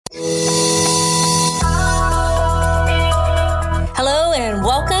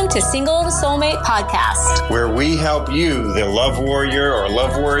to Single to Soulmate Podcast, where we help you, the love warrior or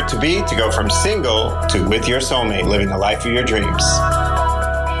love warrior to be, to go from single to with your soulmate, living the life of your dreams.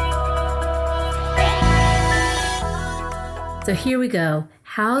 So here we go.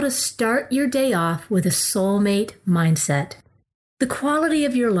 How to start your day off with a soulmate mindset. The quality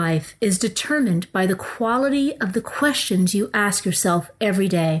of your life is determined by the quality of the questions you ask yourself every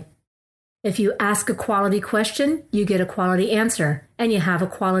day. If you ask a quality question, you get a quality answer, and you have a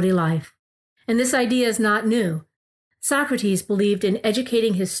quality life. And this idea is not new. Socrates believed in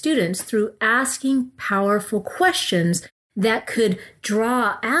educating his students through asking powerful questions that could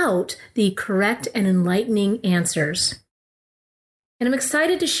draw out the correct and enlightening answers. And I'm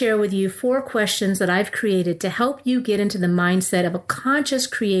excited to share with you 4 questions that I've created to help you get into the mindset of a conscious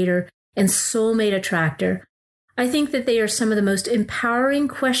creator and soulmate attractor. I think that they are some of the most empowering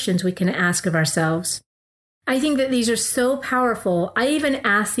questions we can ask of ourselves. I think that these are so powerful. I even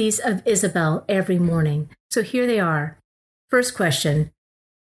ask these of Isabel every morning. So here they are. First question: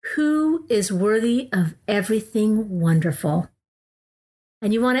 who is worthy of everything wonderful?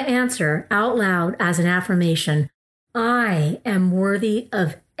 And you want to answer out loud as an affirmation: I am worthy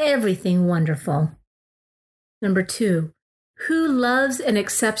of everything wonderful. Number 2, who loves and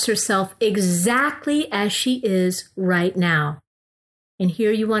accepts herself exactly as she is right now? And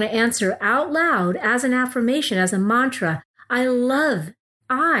here you want to answer out loud as an affirmation, as a mantra: I love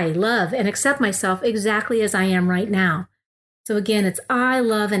and accept myself exactly as I am right now. So again, it's I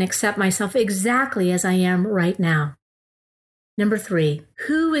love and accept myself exactly as I am right now. Number 3,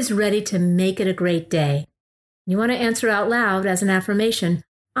 who is ready to make it a great day? You want to answer out loud as an affirmation: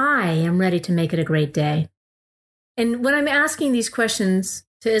 I am ready to make it a great day. And when I'm asking these questions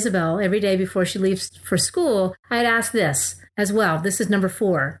to Isabel every day before she leaves for school, I'd ask this as well. This is number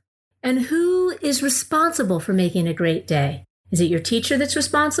 4. And who is responsible for making a great day? Is it your teacher that's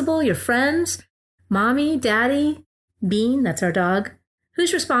responsible? Your friends? Mommy? Daddy? Bean, that's our dog.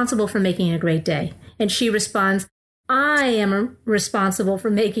 Who's responsible for making a great day? And she responds, I am responsible for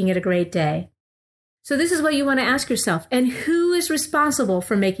making it a great day. So this is what you want to ask yourself. And who is responsible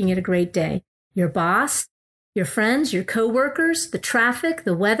for making it a great day? Your boss, your friends, your coworkers, the traffic,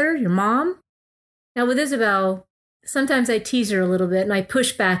 the weather, your mom? Now with Isabel, sometimes I tease her a little bit and I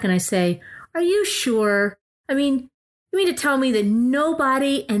push back and I say, are you sure? I mean, you mean to tell me that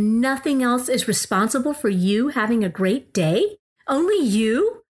nobody and nothing else is responsible for you having a great day? Only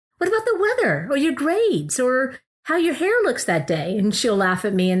you? What about the weather or your grades or how your hair looks that day? And she'll laugh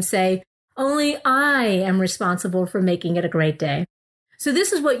at me and say, only I am responsible for making it a great day. So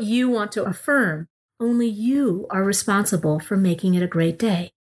this is what you want to affirm. Only you are responsible for making it a great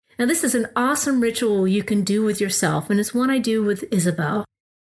day. Now, this is an awesome ritual you can do with yourself, and it's one I do with Isabel.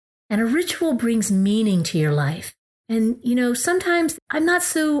 And a ritual brings meaning to your life. And, sometimes I'm not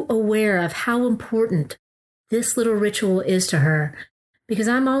so aware of how important this little ritual is to her, because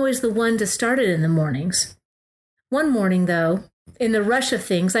I'm always the one to start it in the mornings. One morning, though, in the rush of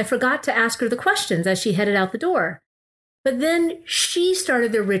things, I forgot to ask her the questions as she headed out the door. But then she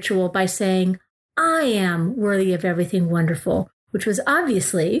started the ritual by saying, I am worthy of everything wonderful, which was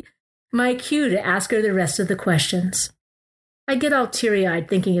obviously my cue to ask her the rest of the questions. I get all teary-eyed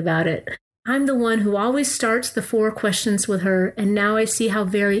thinking about it. I'm the one who always starts the 4 questions with her, and now I see how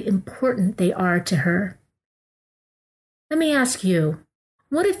very important they are to her. Let me ask you,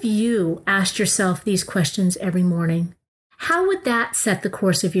 what if you asked yourself these questions every morning? How would that set the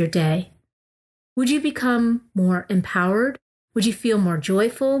course of your day? Would you become more empowered? Would you feel more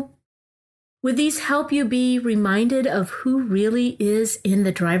joyful? Would these help you be reminded of who really is in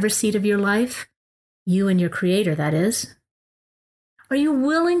the driver's seat of your life? You and your creator, that is. Are you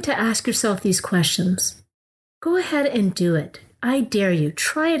willing to ask yourself these questions? Go ahead and do it. I dare you.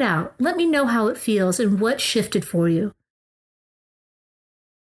 Try it out. Let me know how it feels and what shifted for you.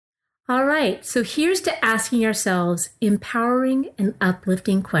 All right, so here's to asking ourselves empowering and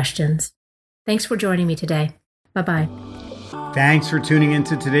uplifting questions. Thanks for joining me today. Bye-bye. Thanks for tuning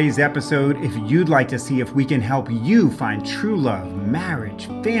into today's episode. If you'd like to see if we can help you find true love, marriage,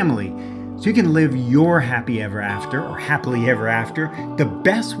 family, so you can live your happy ever after or happily ever after, the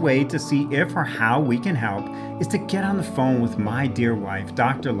best way to see if or how we can help is to get on the phone with my dear wife,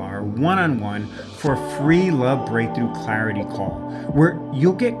 Dr. Laura, one-on-one for a free Love Breakthrough Clarity call, where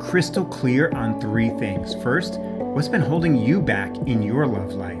you'll get crystal clear on 3 things. First, what's been holding you back in your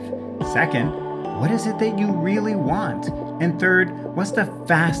love life? Second, what is it that you really want? And third, what's the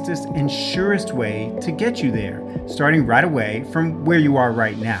fastest and surest way to get you there, starting right away from where you are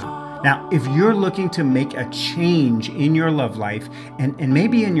right now? Now, if you're looking to make a change in your love life and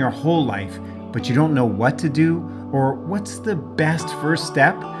maybe in your whole life, but you don't know what to do or what's the best first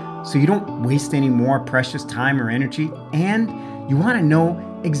step, so you don't waste any more precious time or energy, and you want to know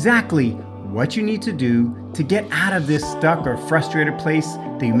exactly what you need to do to get out of this stuck or frustrated place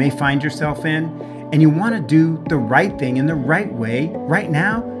that you may find yourself in, and you want to do the right thing in the right way right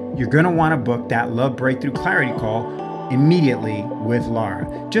now, you're going to want to book that Love Breakthrough Clarity Call immediately with Laura.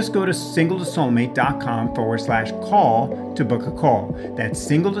 Just go to singletosoulmate.com/call to book a call. That's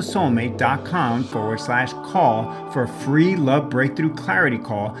singletosoulmate.com/call for a free Love Breakthrough Clarity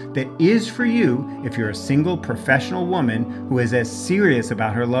Call that is for you if you're a single professional woman who is as serious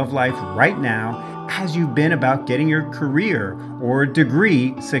about her love life right now as you've been about getting your career or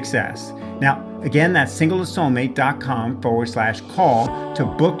degree success. Now, again, that's singletosoulmate.com/call to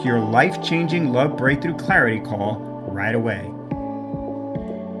book your life-changing Love Breakthrough Clarity Call right away.